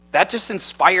that just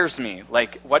inspires me,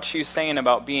 like what she's saying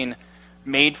about being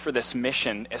made for this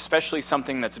mission, especially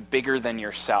something that's bigger than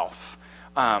yourself.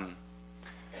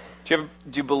 Do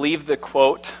you believe the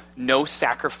quote, "No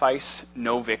sacrifice,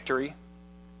 no victory"?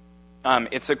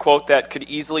 It's a quote that could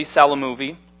easily sell a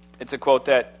movie. It's a quote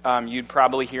that you'd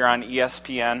probably hear on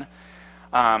ESPN.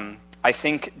 I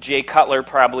think Jay Cutler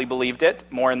probably believed it,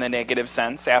 more in the negative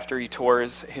sense. After he tore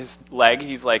his leg,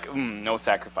 he's like, no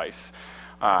sacrifice,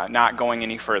 not going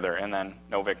any further, and then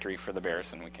no victory for the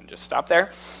Bears, and we can just stop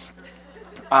there.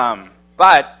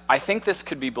 But I think this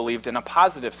could be believed in a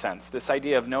positive sense, this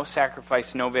idea of no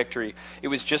sacrifice, no victory. It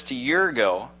was just a year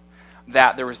ago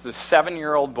that there was this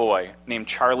 7-year-old boy named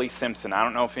Charlie Simpson. I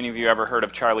don't know if any of you ever heard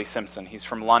of Charlie Simpson. He's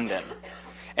from London.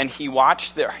 And he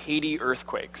watched the Haiti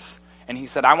earthquakes, and he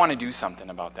said, I want to do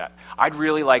something about that. I'd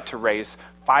really like to raise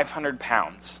 500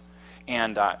 pounds,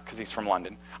 and because he's from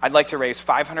London. I'd like to raise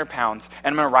 500 pounds,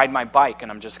 and I'm going to ride my bike,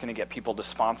 and I'm just going to get people to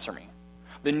sponsor me.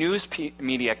 The news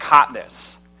media caught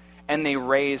this, and they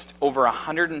raised over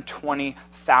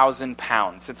 120,000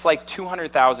 pounds. It's like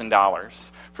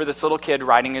 $200,000 for this little kid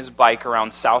riding his bike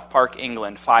around South Park,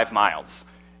 England, 5 miles.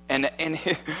 And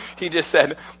he just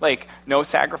said, like, no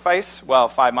sacrifice? Well,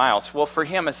 5 miles. Well, for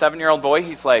him, a 7-year-old boy,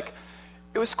 he's like,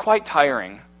 it was quite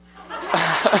tiring.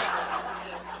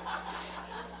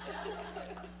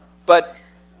 But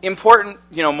important,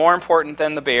 more important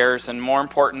than the Bears and more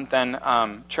important than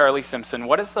Charlie Simpson,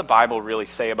 what does the Bible really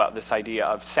say about this idea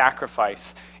of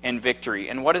sacrifice and victory?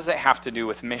 And what does it have to do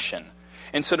with mission?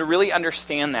 And so to really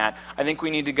understand that, I think we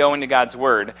need to go into God's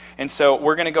Word. And so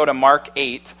we're going to go to Mark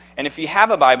 8. And if you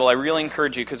have a Bible, I really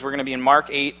encourage you, because we're going to be in Mark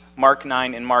 8, Mark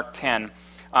 9, and Mark 10,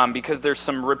 because there's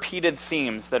some repeated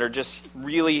themes that are just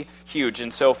really huge.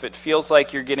 And so if it feels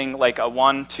like you're getting like a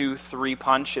 1, 2, 3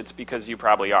 punch, it's because you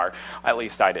probably are. At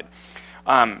least I did.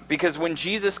 Because when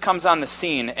Jesus comes on the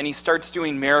scene and he starts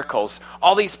doing miracles,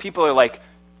 all these people are like,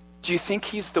 do you think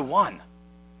he's the one?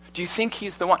 Do you think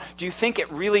he's the one? Do you think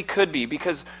it really could be?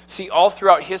 Because, see, all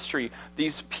throughout history,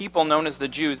 these people known as the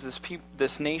Jews,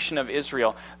 this nation of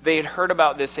Israel, they had heard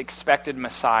about this expected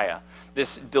Messiah,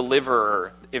 this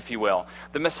deliverer, if you will.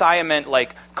 The Messiah meant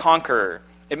like conqueror.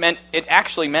 It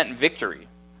actually meant victory.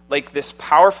 Like this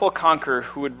powerful conqueror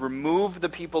who would remove the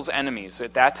people's enemies.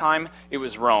 At that time, it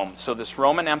was Rome. So this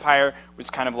Roman Empire was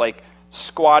kind of like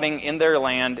squatting in their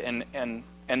land, and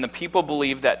the people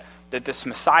believed that this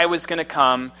Messiah was going to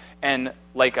come and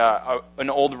like an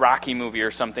old Rocky movie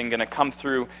or something going to come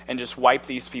through and just wipe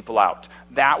these people out.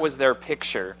 That was their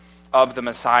picture of the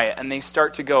Messiah. And they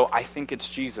start to go, I think it's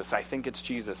Jesus. I think it's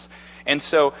Jesus. And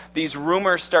so these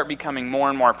rumors start becoming more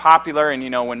and more popular.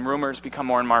 And when rumors become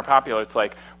more and more popular, it's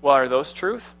like, well, are those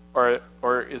truth?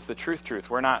 Or is the truth?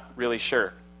 We're not really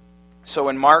sure. So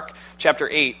in Mark chapter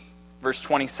 8, verse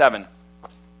 27,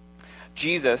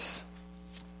 Jesus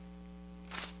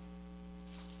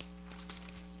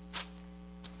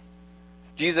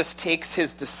takes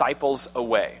his disciples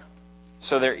away.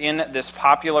 So they're in this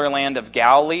popular land of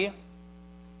Galilee,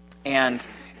 and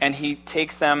he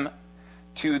takes them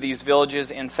to these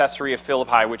villages in Caesarea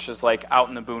Philippi, which is like out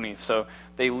in the boonies. So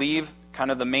they leave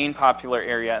kind of the main popular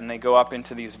area, and they go up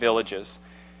into these villages.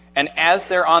 And as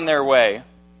they're on their way,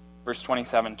 verse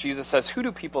 27, Jesus says, who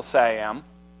do people say I am?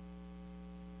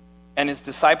 And his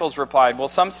disciples replied, well,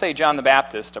 some say John the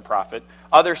Baptist, a prophet.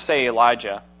 Others say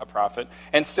Elijah, a prophet.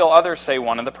 And still others say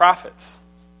one of the prophets.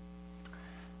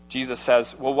 Jesus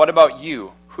says, well, what about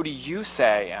you? Who do you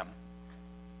say I am?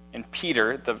 And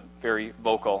Peter, the very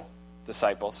vocal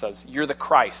disciple, says, you're the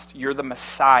Christ. You're the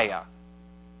Messiah.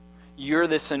 You're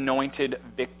this anointed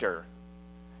victor.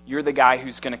 You're the guy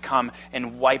who's going to come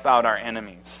and wipe out our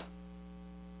enemies.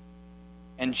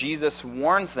 And Jesus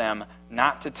warns them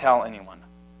not to tell anyone.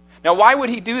 Now, why would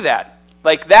he do that?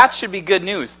 Like, that should be good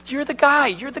news. You're the guy.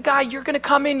 You're going to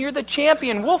come in. You're the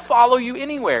champion. We'll follow you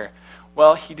anywhere.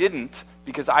 Well, he didn't,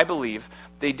 because I believe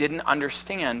they didn't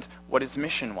understand what his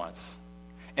mission was.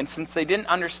 And since they didn't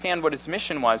understand what his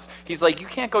mission was, he's like, you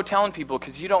can't go telling people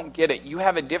because you don't get it. You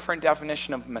have a different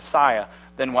definition of Messiah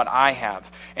than what I have.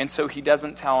 And so he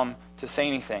doesn't tell them to say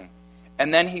anything.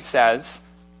 And then he says,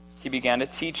 he began to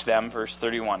teach them, verse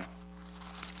 31.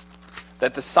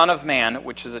 That the Son of Man,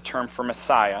 which is a term for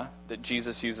Messiah, that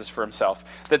Jesus uses for himself,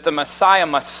 that the Messiah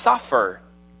must suffer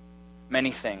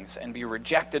many things and be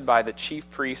rejected by the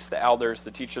chief priests, the elders, the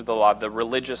teachers of the law, the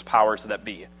religious powers that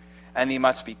be. And he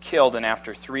must be killed and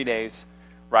after 3 days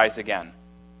rise again.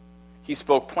 He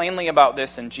spoke plainly about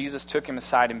this, and Jesus took him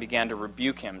aside and began to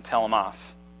rebuke him, tell him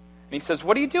off. And he says,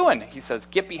 what are you doing? He says,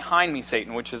 get behind me,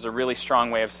 Satan, which is a really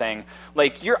strong way of saying,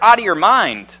 like, you're out of your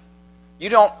mind. You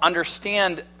don't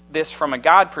understand this from a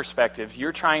God perspective.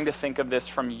 You're trying to think of this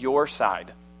from your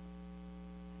side.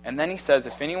 And then he says,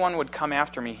 if anyone would come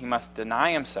after me, he must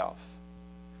deny himself,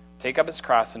 take up his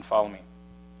cross, and follow me.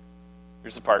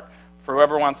 Here's the part. For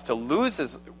whoever wants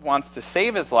to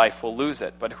save his life will lose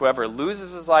it, but whoever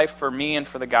loses his life for me and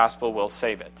for the gospel will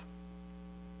save it.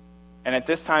 And at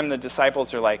this time, the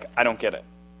disciples are like, I don't get it.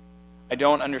 I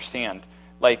don't understand.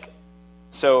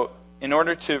 So in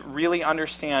order to really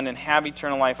understand and have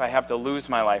eternal life, I have to lose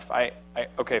my life.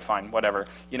 Okay, fine, whatever.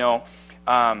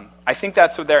 I think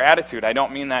that's their attitude. I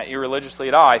don't mean that irreligiously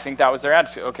at all. I think that was their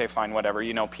attitude. Okay, fine, whatever.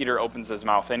 Peter opens his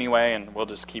mouth anyway, and we'll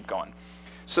just keep going.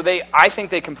 So I think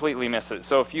they completely miss it.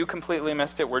 So if you completely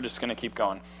missed it, we're just going to keep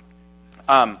going.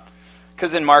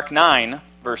 Because in Mark 9,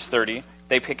 verse 30,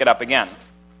 they pick it up again.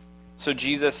 So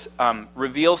Jesus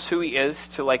reveals who he is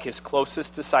to his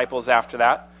closest disciples after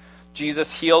that.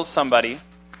 Jesus heals somebody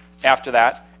after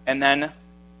that, and then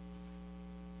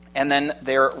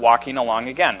they're walking along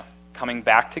again, coming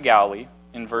back to Galilee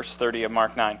in verse 30 of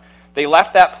Mark 9. They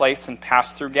left that place and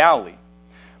passed through Galilee.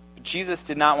 But Jesus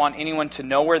did not want anyone to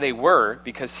know where they were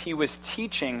because he was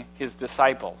teaching his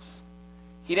disciples.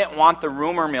 He didn't want the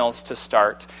rumor mills to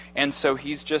start, and so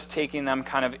he's just taking them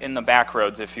kind of in the back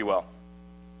roads, if you will.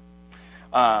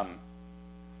 And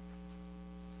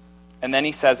then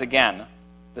he says again,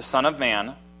 the Son of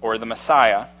Man, or the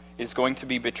Messiah, is going to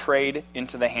be betrayed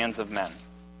into the hands of men.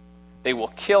 They will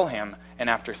kill him, and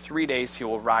after 3 days he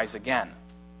will rise again.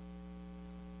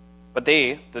 But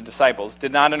they, the disciples,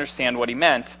 did not understand what he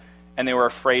meant, and they were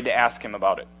afraid to ask him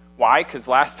about it. Why? Because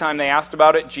last time they asked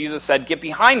about it, Jesus said, "Get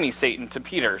behind me, Satan," to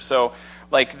Peter. So,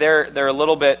 they're a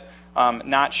little bit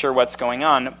not sure what's going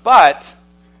on. But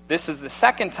this is the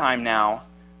second time now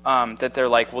that they're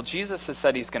like, well, Jesus has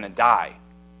said he's going to die.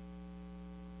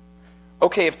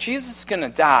 Okay, if Jesus is going to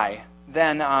die,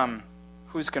 then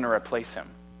who's going to replace him?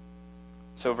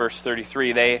 So verse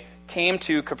 33, they came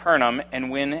to Capernaum, and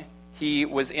when he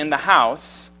was in the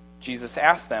house, Jesus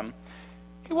asked them,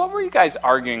 "Hey, what were you guys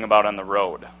arguing about on the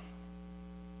road?"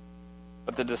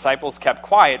 But the disciples kept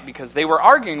quiet because they were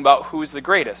arguing about who's the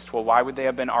greatest. Well, why would they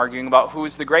have been arguing about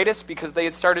who's the greatest? Because they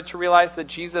had started to realize that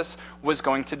Jesus was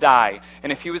going to die.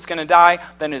 And if he was going to die,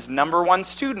 then his number one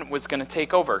student was going to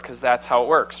take over, because that's how it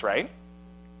works, right?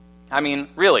 I mean,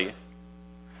 really.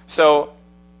 So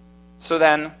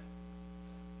then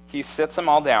he sits them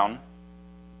all down,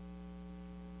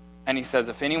 and he says,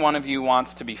 if any one of you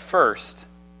wants to be first,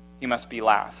 he must be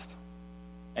last,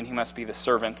 and he must be the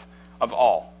servant of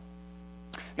all.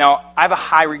 Now, I have a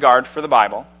high regard for the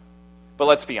Bible, but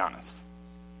let's be honest.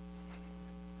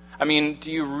 I mean,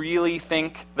 do you really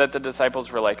think that the disciples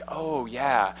were like, oh,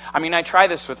 yeah. I mean, I try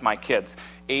this with my kids.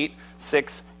 8,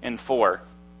 6, and 4.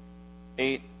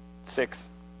 8, 6,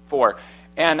 4.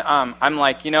 And I'm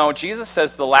like, Jesus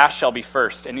says the last shall be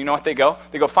first. And you know what they go?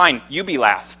 They go, fine, you be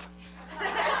last.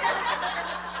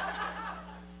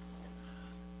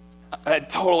 That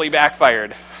totally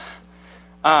backfired.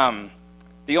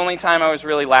 The only time I was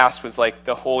really last was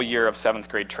the whole year of 7th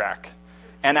grade track.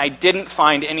 And I didn't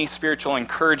find any spiritual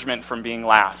encouragement from being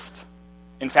last.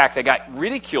 In fact, I got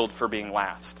ridiculed for being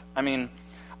last. I mean,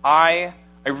 I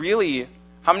really,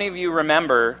 how many of you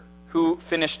remember who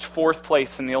finished 4th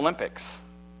place in the Olympics?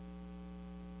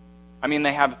 I mean,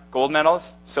 they have gold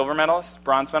medalists, silver medalists,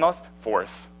 bronze medalists,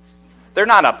 4th. They're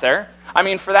not up there. I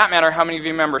mean, for that matter, how many of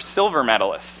you remember silver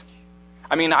medalists?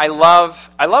 I mean, I love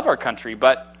our country,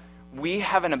 but we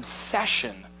have an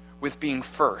obsession with being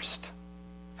first.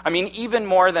 I mean, even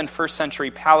more than first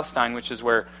century Palestine, which is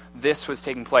where this was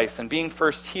taking place. And being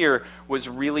first here was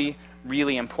really,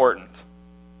 really important.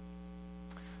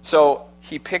 So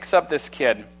he picks up this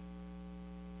kid,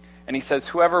 and he says,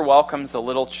 whoever welcomes a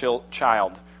little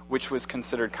child, which was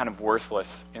considered kind of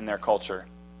worthless in their culture.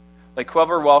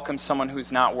 Whoever welcomes someone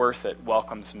who's not worth it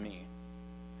welcomes me.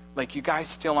 You guys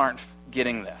still aren't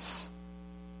getting this.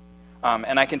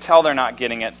 And I can tell they're not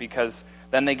getting it because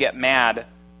then they get mad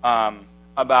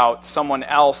about someone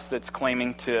else that's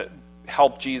claiming to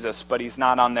help Jesus, but he's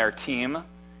not on their team.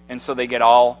 And so they get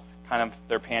all kind of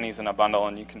their panties in a bundle,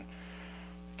 and you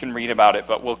can read about it,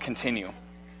 but we'll continue.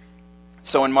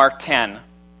 So in Mark 10,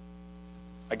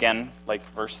 again,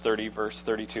 verse 30, verse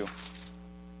 32.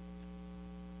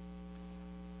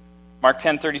 Mark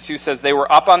 10:32 says, they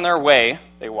were up on their way,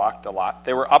 they walked a lot,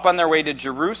 they were up on their way to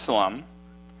Jerusalem,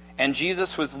 and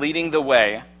Jesus was leading the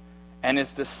way, and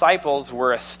his disciples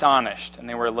were astonished, and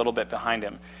they were a little bit behind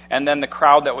him. And then the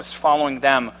crowd that was following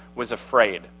them was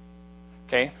afraid.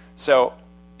 Okay? So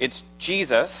it's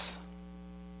Jesus,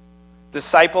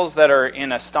 disciples that are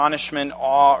in astonishment,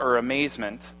 awe, or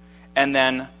amazement, and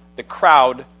then the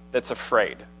crowd that's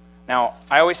afraid. Now,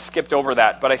 I always skipped over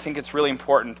that, but I think it's really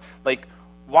important. Like,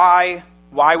 why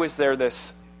was there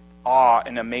this awe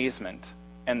and amazement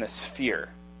and this fear?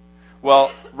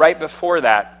 Well, right before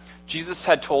that, Jesus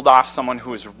had told off someone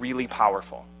who was really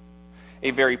powerful.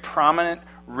 A very prominent,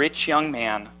 rich young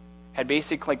man had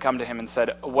basically come to him and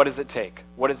said, what does it take?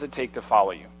 What does it take to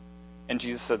follow you? And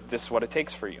Jesus said, this is what it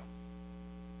takes for you.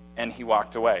 And he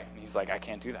walked away. And he's like, I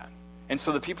can't do that. And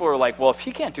so the people were like, well, if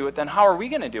he can't do it, then how are we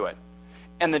going to do it?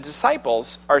 And the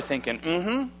disciples are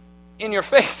thinking, in your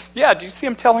face. Yeah, do you see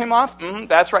him tell him off?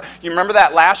 That's right. You remember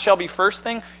that last shall be first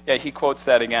thing? Yeah, he quotes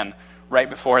that again right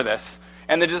before this.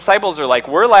 And the disciples are like,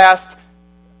 we're last,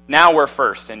 now we're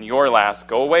first, and you're last.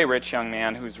 Go away, rich young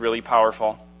man who's really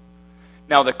powerful.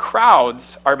 Now the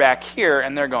crowds are back here,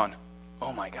 and they're going,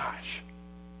 oh my gosh,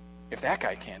 if that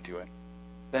guy can't do it,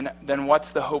 then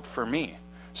what's the hope for me?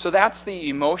 So that's the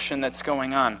emotion that's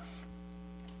going on.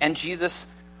 And Jesus,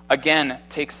 again,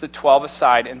 takes the 12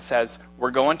 aside and says,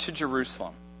 we're going to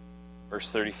Jerusalem.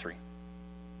 Verse 33.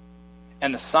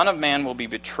 And the Son of Man will be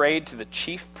betrayed to the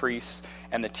chief priests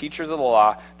and the teachers of the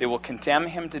law. They will condemn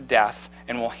him to death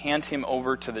and will hand him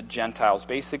over to the Gentiles.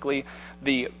 Basically,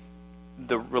 the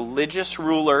religious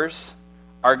rulers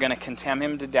are going to condemn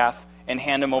him to death and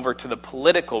hand him over to the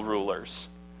political rulers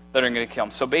that are going to kill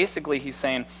him. So basically, he's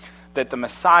saying that the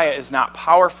Messiah is not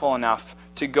powerful enough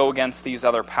to go against these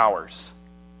other powers.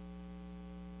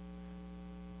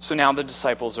 So now the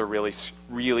disciples are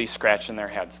really scratching their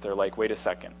heads. They're like, wait a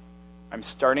second. I'm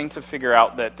starting to figure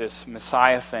out that this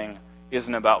Messiah thing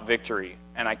isn't about victory,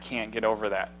 and I can't get over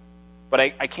that. But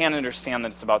I can't understand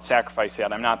that it's about sacrifice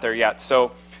yet. I'm not there yet.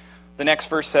 So the next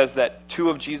verse says that two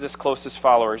of Jesus' closest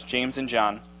followers, James and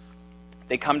John,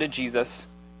 they come to Jesus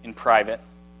in private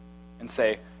and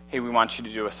say, hey, we want you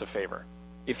to do us a favor.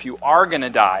 If you are going to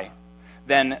die,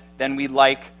 then we'd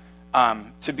like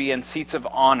to be in seats of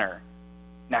honor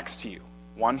next to you.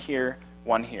 One here,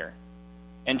 one here.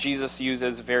 And Jesus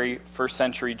uses very first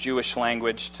century Jewish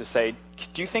language to say,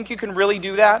 do you think you can really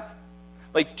do that?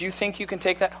 Like, do you think you can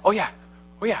take that? Oh yeah.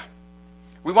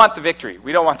 We want the victory.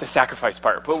 We don't want the sacrifice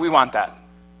part, but we want that.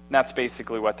 And that's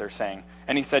basically what they're saying.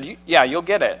 And he said, yeah, you'll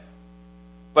get it.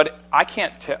 But I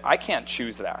can't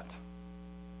choose that.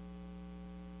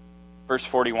 Verse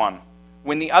 41.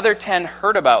 When the other 10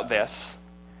 heard about this,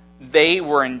 they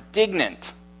were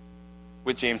indignant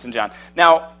with James and John.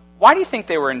 Now, why do you think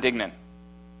they were indignant?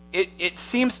 It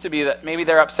seems to be that maybe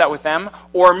they're upset with them,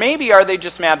 or maybe are they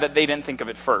just mad that they didn't think of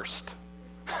it first?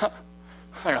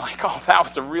 They're like, oh, that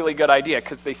was a really good idea,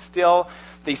 because they still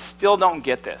don't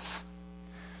get this.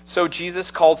 So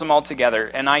Jesus calls them all together,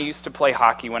 and I used to play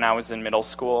hockey when I was in middle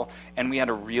school, and we had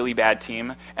a really bad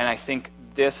team, and I think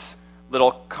this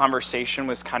little conversation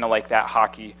was kind of like that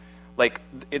hockey. Like,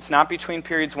 it's not between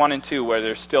periods 1 and 2 where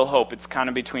there's still hope. It's kind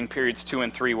of between periods 2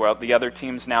 and 3 where the other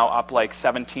team's now up like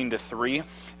 17-3,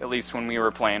 at least when we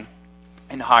were playing.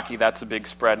 In hockey, that's a big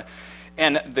spread.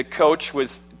 And the coach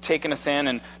was taking us in,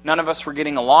 and none of us were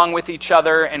getting along with each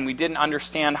other, and we didn't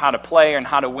understand how to play and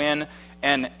how to win.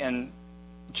 And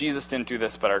Jesus didn't do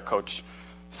this, but our coach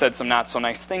said some not so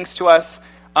nice things to us.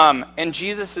 And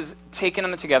Jesus is taking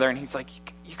them together, and he's like,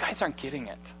 you guys aren't getting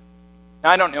it. Now,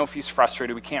 I don't know if he's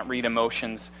frustrated. We can't read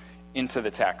emotions into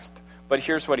the text. But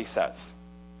here's what he says.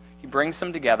 He brings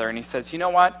them together, and he says, you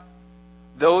know what?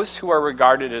 Those who are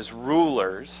regarded as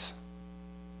rulers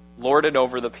lord it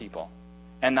over the people,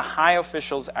 and the high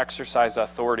officials exercise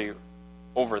authority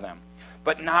over them.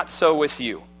 But not so with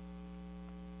you.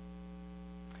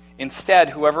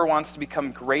 Instead, whoever wants to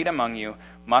become great among you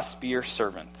must be your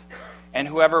servant, and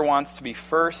whoever wants to be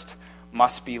first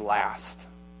must be last.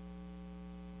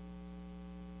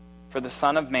 For the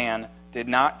Son of Man did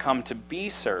not come to be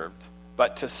served,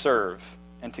 but to serve,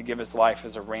 and to give his life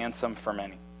as a ransom for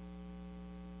many.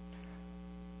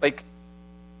 Like,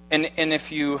 and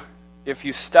if you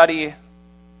study,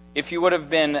 if you would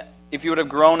have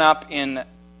grown up in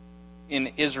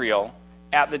Israel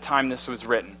at the time this was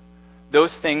written,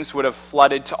 those things would have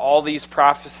flooded to all these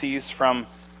prophecies from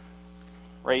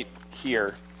right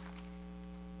here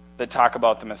that talk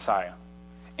about the Messiah.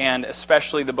 And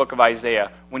especially the book of Isaiah,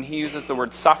 when he uses the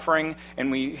word suffering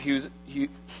and he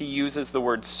uses the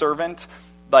word servant,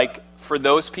 like for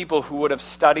those people who would have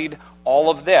studied all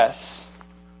of this,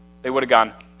 they would have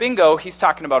gone, bingo, he's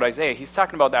talking about Isaiah. He's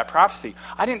talking about that prophecy.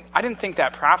 I didn't think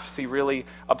that prophecy really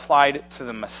applied to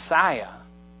the Messiah.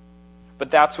 But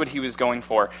that's what he was going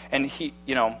for. And he,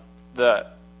 the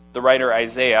writer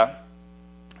Isaiah,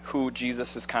 who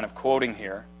Jesus is kind of quoting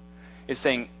here, is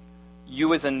saying,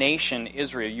 you as a nation,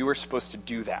 Israel, you were supposed to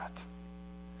do that.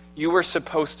 You were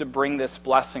supposed to bring this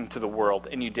blessing to the world,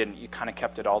 and you didn't. You kind of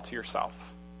kept it all to yourself.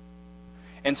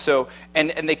 And so,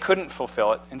 and they couldn't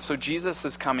fulfill it. And so Jesus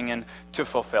is coming in to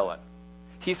fulfill it.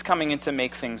 He's coming in to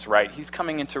make things right. He's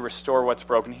coming in to restore what's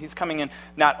broken. He's coming in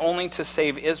not only to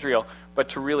save Israel, but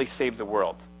to really save the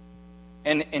world.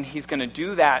 And he's going to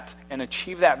do that and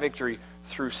achieve that victory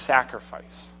through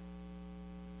sacrifice.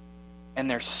 And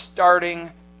they're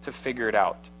starting to figure it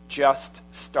out. Just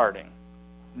starting.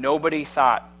 Nobody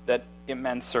thought that it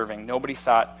meant serving. Nobody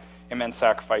thought it meant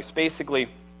sacrifice. Basically,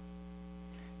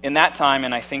 in that time,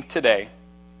 and I think today,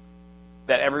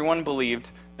 that everyone believed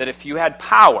that if you had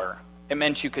power, it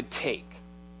meant you could take.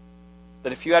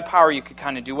 That if you had power, you could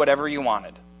kind of do whatever you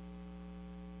wanted.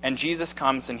 And Jesus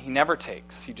comes and he never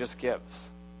takes, he just gives.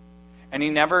 And he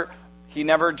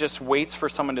never just waits for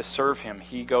someone to serve him.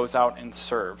 He goes out and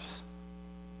serves.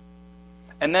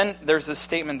 And then there's this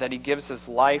statement that he gives his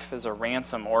life as a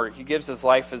ransom, or he gives his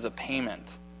life as a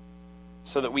payment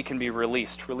so that we can be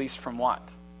released. Released from what?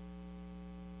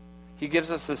 He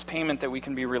gives us this payment that we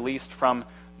can be released from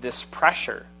this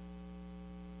pressure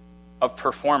of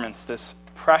performance, this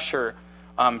pressure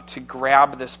to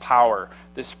grab this power,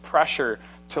 this pressure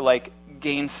to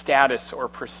gain status or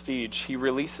prestige. He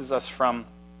releases us from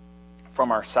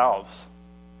ourselves,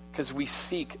 because we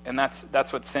seek, and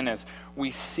that's what sin is. We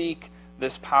seek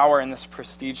this power and this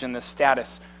prestige and this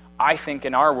status, I think,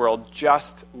 in our world,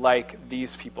 just like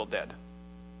these people did.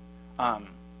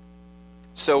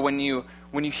 So when you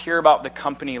hear about the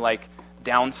company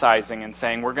downsizing and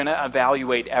saying, we're going to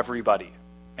evaluate everybody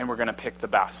and we're going to pick the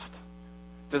best,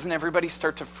 doesn't everybody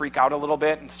start to freak out a little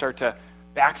bit and start to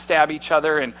backstab each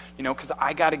other and, because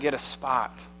I got to get a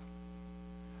spot?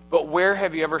 But where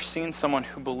have you ever seen someone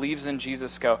who believes in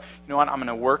Jesus go, you know what, I'm going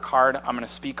to work hard, I'm going to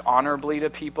speak honorably to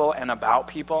people and about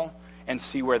people and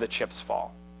see where the chips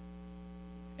fall?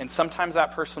 And sometimes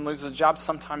that person loses a job,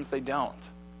 sometimes they don't.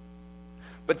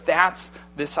 But that's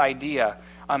this idea.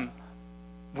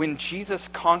 When Jesus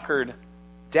conquered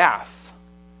death,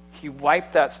 he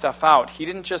wiped that stuff out. He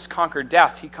didn't just conquer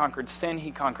death, he conquered sin,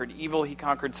 he conquered evil, he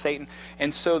conquered Satan.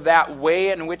 And so that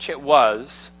way in which it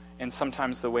was, and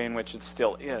sometimes the way in which it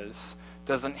still is,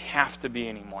 doesn't have to be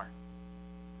anymore.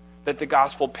 That the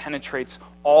gospel penetrates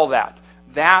all that.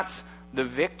 That's the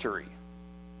victory.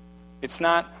 It's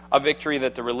not a victory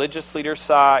that the religious leaders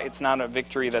saw. It's not a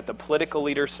victory that the political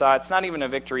leaders saw. It's not even a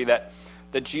victory that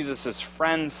Jesus'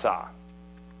 friends saw.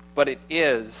 But it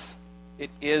is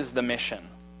the mission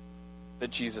that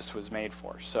Jesus was made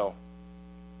for. So,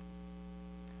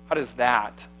 how does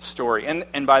that story,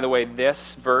 and by the way,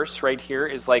 this verse right here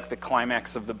is like the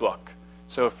climax of the book.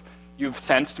 So if you've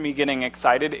sensed me getting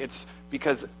excited, it's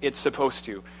because it's supposed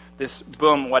to. This,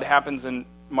 boom, what happens in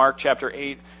Mark chapter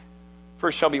 8,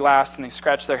 first shall be last, and they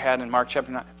scratch their head. In Mark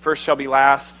chapter 9, first shall be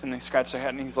last, and they scratch their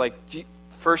head. And he's like,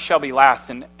 first shall be last,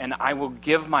 and I will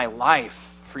give my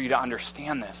life for you to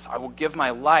understand this. I will give my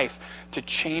life to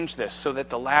change this so that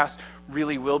the last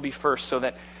really will be first, so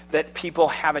that people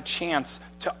have a chance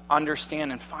to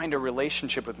understand and find a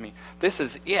relationship with me. This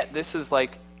is it. This is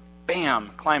bam,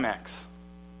 climax.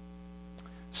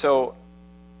 So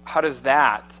how does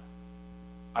that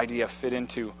idea fit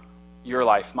into your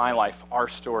life, my life, our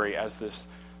story as this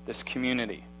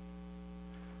community?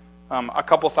 A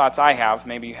couple thoughts I have.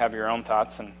 Maybe you have your own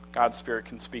thoughts, and God's Spirit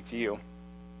can speak to you.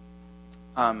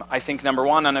 I think, number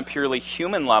one, on a purely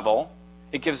human level,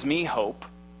 it gives me hope.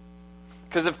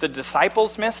 Because if the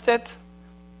disciples missed it,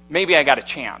 maybe I got a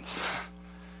chance.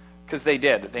 Because they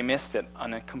did. They missed it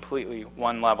on a completely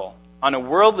one level. On a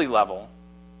worldly level,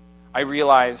 I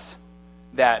realize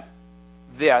that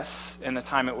this, in the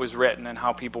time it was written and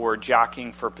how people were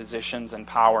jockeying for positions and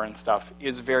power and stuff,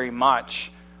 is very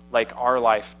much like our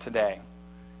life today.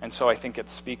 And so I think it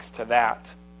speaks to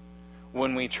that.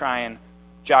 When we try and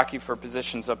jockey for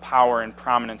positions of power and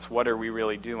prominence, what are we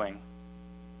really doing?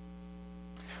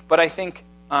 But I think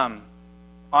on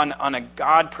a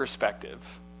God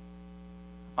perspective,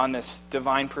 on this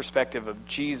divine perspective of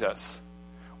Jesus,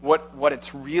 what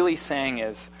it's really saying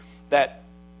is that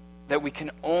we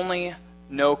can only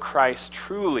know Christ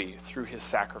truly through his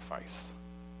sacrifice.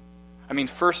 I mean,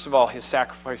 first of all, his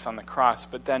sacrifice on the cross,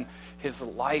 but then his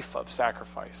life of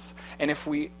sacrifice. And if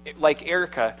we, like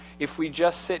Erica, if we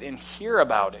just sit and hear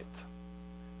about it,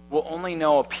 we'll only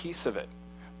know a piece of it.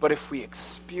 But if we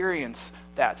experience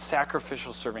that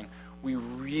sacrificial serving, we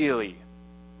really,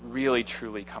 really,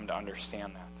 truly come to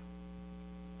understand that.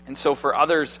 And so for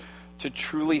others to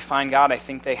truly find God, I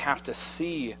think they have to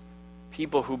see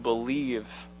people who believe.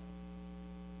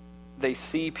 They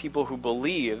see people who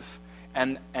believe,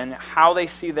 and how they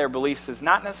see their beliefs is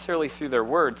not necessarily through their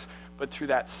words, but through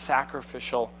that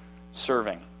sacrificial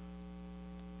serving.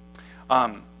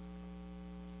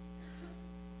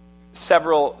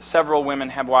 several women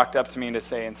have walked up to me to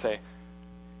say,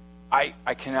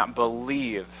 I cannot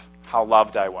believe how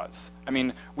loved I was. I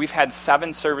mean, we've had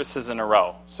 7 services in a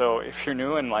row. So if you're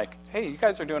new and like, hey, you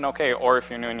guys are doing okay, or if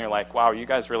you're new and you're like, wow, you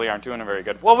guys really aren't doing very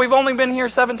good. Well, we've only been here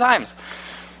 7 times,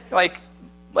 like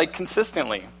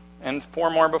consistently, and 4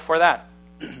 more before that.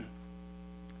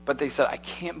 But they said, I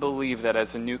can't believe that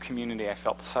as a new community I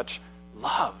felt such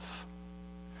love.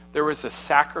 There was a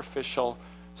sacrificial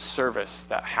service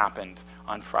that happened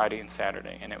on Friday and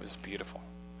Saturday, and it was beautiful.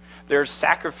 There's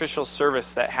sacrificial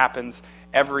service that happens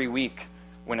every week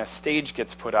when a stage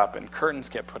gets put up and curtains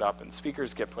get put up and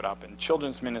speakers get put up and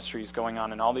children's ministries going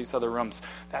on in all these other rooms.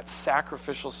 That's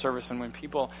sacrificial service, and when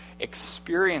people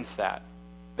experience that,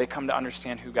 they come to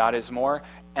understand who God is more,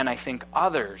 and I think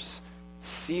others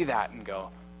see that and go,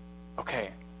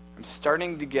 okay, I'm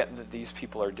starting to get that these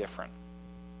people are different.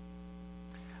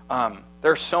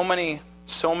 There are so many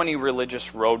religious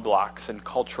roadblocks and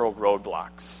cultural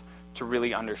roadblocks to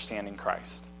really understanding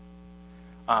Christ.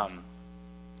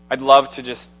 I'd love to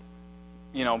just,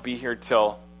 be here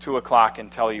till 2 o'clock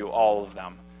and tell you all of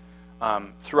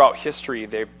them. Throughout history,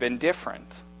 they've been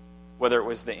different, whether it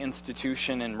was the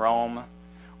institution in Rome,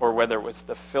 or whether it was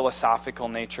the philosophical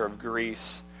nature of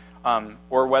Greece,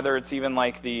 or whether it's even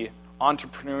like the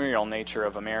entrepreneurial nature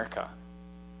of America.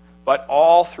 But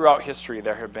all throughout history,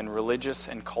 there have been religious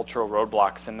and cultural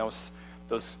roadblocks, and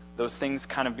those things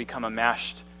kind of become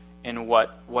enmeshed in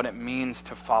what it means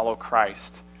to follow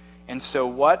Christ. And so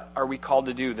what are we called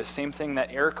to do? The same thing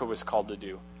that Erica was called to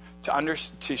do,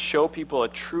 to show people a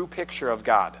true picture of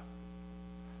God.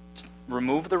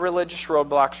 Remove the religious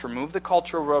roadblocks, remove the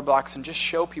cultural roadblocks, and just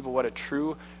show people what a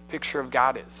true picture of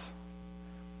God is.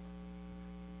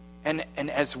 And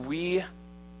as we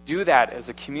do that as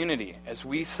a community, as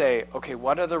we say, okay,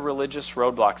 what are the religious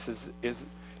roadblocks?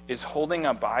 Is holding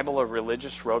a Bible a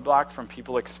religious roadblock from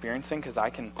people experiencing? Because I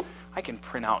can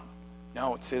print out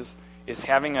notes. Is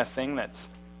having a thing that's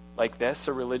like this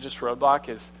a religious roadblock?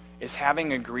 Is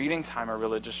having a greeting time a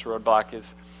religious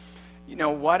roadblock?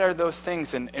 What are those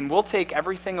things? And we'll take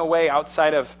everything away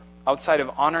outside of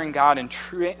honoring God and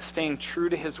staying true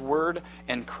to His Word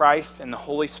and Christ and the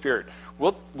Holy Spirit.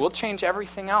 We'll change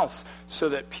everything else so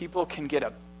that people can get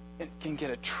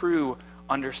a true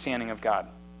understanding of God.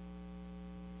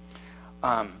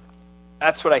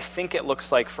 That's what I think it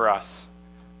looks like for us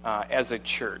as a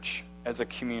church, as a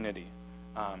community.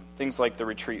 Things like the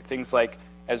retreat, things like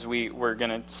as we're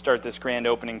going to start this grand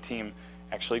opening team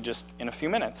actually just in a few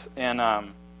minutes.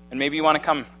 And maybe you want to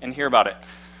come and hear about it.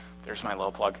 There's my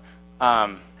little plug.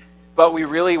 But we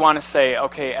really want to say,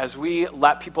 okay, as we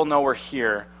let people know we're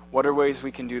here, what are ways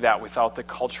we can do that without the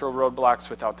cultural roadblocks,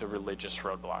 without the religious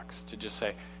roadblocks? To just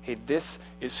say, hey, this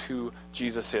is who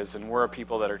Jesus is, and we're a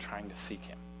people that are trying to seek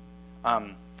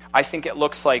Him. I think it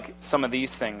looks like some of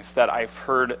these things that I've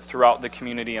heard throughout the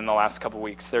community in the last couple of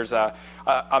weeks. There's a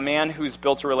man who's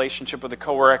built a relationship with a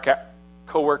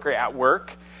coworker at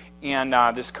work,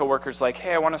 and this coworker's like,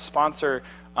 hey, I want to sponsor,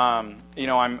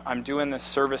 I'm doing this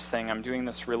service thing, I'm doing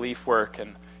this relief work,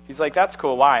 and he's like, that's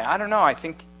cool, why? I don't know,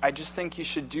 I just think you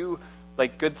should do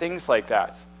like good things like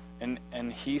that. And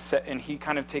he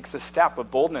kind of takes a step of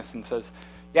boldness and says,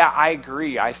 yeah, I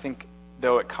agree. I think,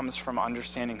 though, it comes from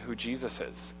understanding who Jesus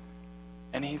is.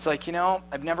 And he's like,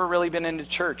 I've never really been into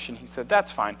church. And he said,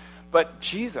 that's fine. But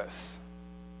Jesus,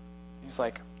 he's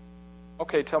like,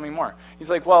 okay, tell me more. He's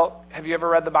like, well, have you ever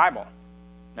read the Bible?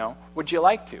 No. Would you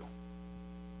like to?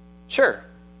 Sure.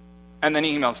 And then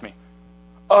he emails me,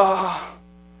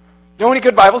 know any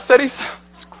good Bible studies?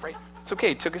 It's great. It's okay.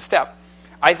 He took a step.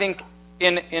 I think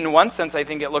in one sense, I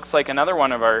think it looks like another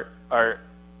one of our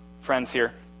friends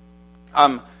here,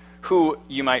 who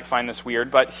you might find this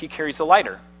weird, but he carries a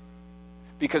lighter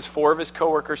because 4 of his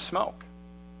coworkers smoke.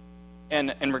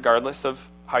 And regardless of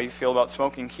how you feel about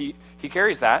smoking, he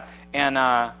carries that. And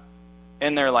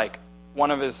they're like, one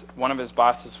of his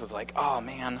bosses was like, oh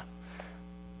man,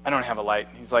 I don't have a light.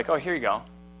 He's like, oh, here you go.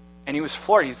 And he was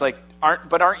floored. He's like,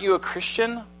 aren't you a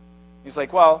Christian? He's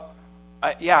like, well,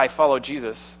 yeah, I follow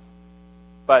Jesus.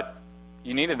 But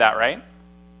you needed that, right?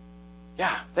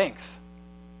 Yeah, thanks.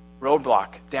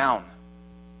 Roadblock, down.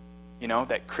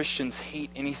 That Christians hate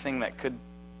anything that could,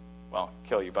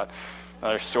 kill you, but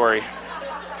another story.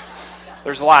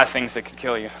 There's a lot of things that could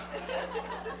kill you.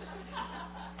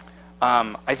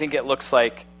 I think it looks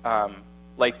like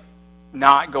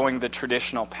not going the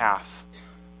traditional path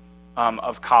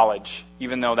of college,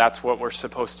 even though that's what we're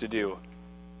supposed to do,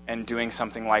 and doing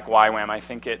something like YWAM. I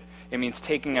think it means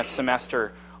taking a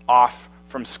semester off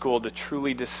from school to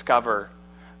truly discover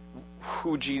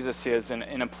who Jesus is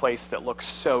in a place that looks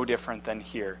so different than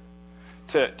here.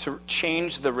 to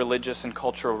change the religious and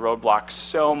cultural roadblocks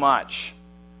so much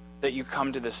that you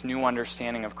come to this new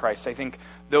understanding of Christ. I think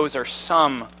those are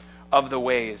some of the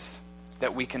ways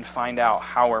that we can find out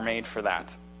how we're made for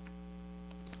that.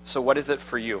 So what is it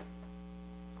for you?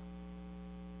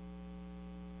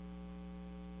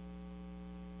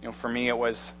 For me, it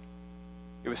was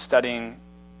studying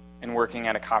and working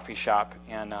at a coffee shop,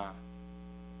 and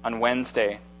on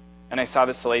Wednesday, and I saw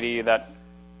this lady that,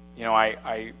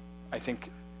 I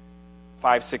think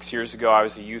 5-6 years ago, I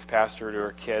was a youth pastor to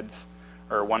her kids,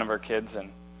 or one of her kids, and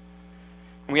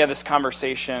we had this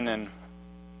conversation,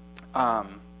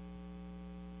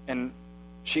 and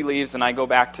she leaves, and I go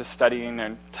back to studying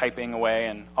and typing away,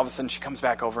 and all of a sudden she comes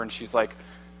back over, and she's like,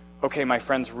 okay, my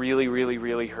friend's really, really,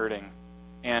 really hurting.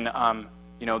 And,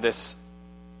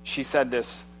 she said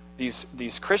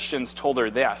these Christians told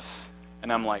her this,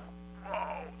 and I'm like,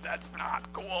 whoa, that's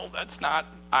not cool. That's not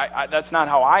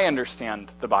how I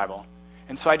understand the Bible.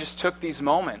 And so I just took these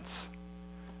moments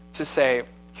to say,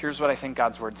 here's what I think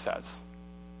God's word says.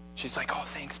 She's like, oh,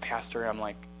 thanks, Pastor. I'm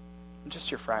like, I'm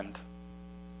just your friend.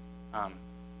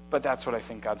 But that's what I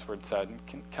think God's word said.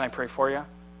 Can I pray for you?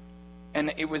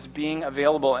 And it was being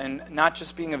available, and not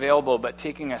just being available, but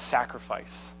taking a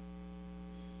sacrifice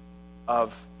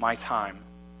of my time.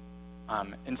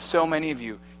 And so many of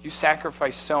you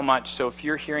sacrifice so much. So if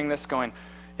you're hearing this going,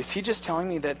 is he just telling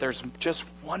me that there's just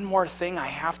one more thing I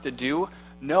have to do?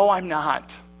 No, I'm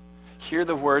not. Hear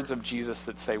the words of Jesus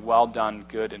that say, well done,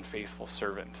 good and faithful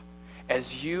servant.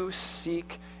 As you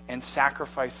seek and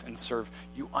sacrifice and serve,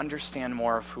 you understand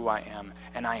more of who I am,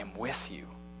 and I am with you.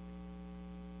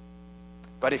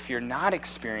 But if you're not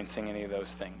experiencing any of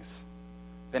those things,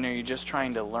 then are you just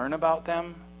trying to learn about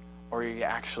them, or are you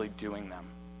actually doing them?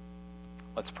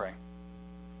 Let's pray.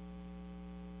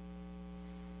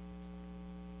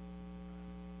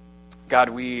 God,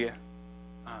 we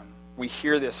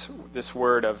hear this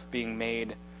word of being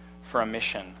made for a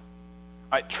mission.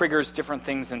 It triggers different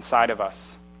things inside of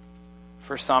us.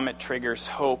 For some, it triggers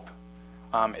hope.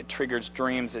 It triggers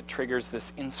dreams. It triggers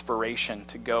this inspiration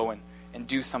to go and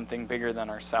do something bigger than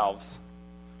ourselves.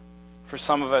 For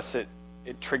some of us, it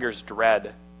triggers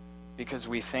dread because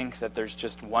we think that there's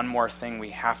just one more thing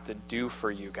we have to do for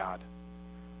you, God.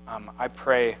 I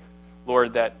pray,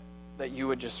 Lord, that you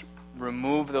would just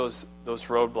remove those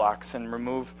roadblocks and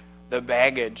remove the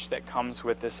baggage that comes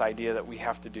with this idea that we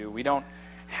have to do. We don't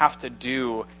have to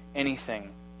do anything.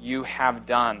 You have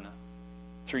done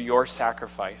through your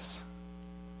sacrifice.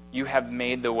 You have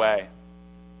made the way.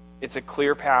 It's a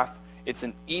clear path. It's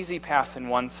an easy path in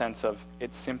one sense of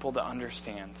it's simple to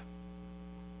understand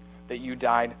that you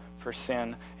died for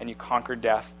sin and you conquered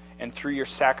death, and through your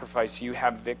sacrifice you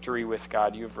have victory with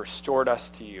God. You have restored us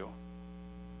to you,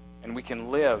 and we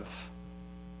can live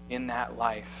in that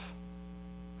life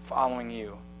following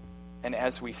you. And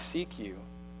as we seek you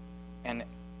and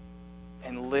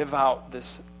live out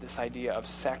this idea of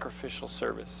sacrificial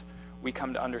service, we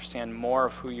come to understand more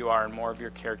of who you are and more of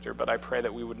your character. But I pray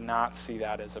that we would not see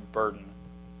that as a burden.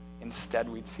 Instead,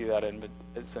 we'd see that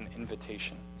as an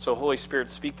invitation. So, Holy Spirit,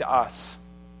 speak to us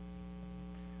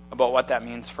about what that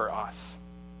means for us,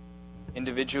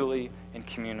 individually and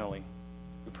communally.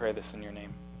 We pray this in your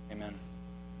name. Amen.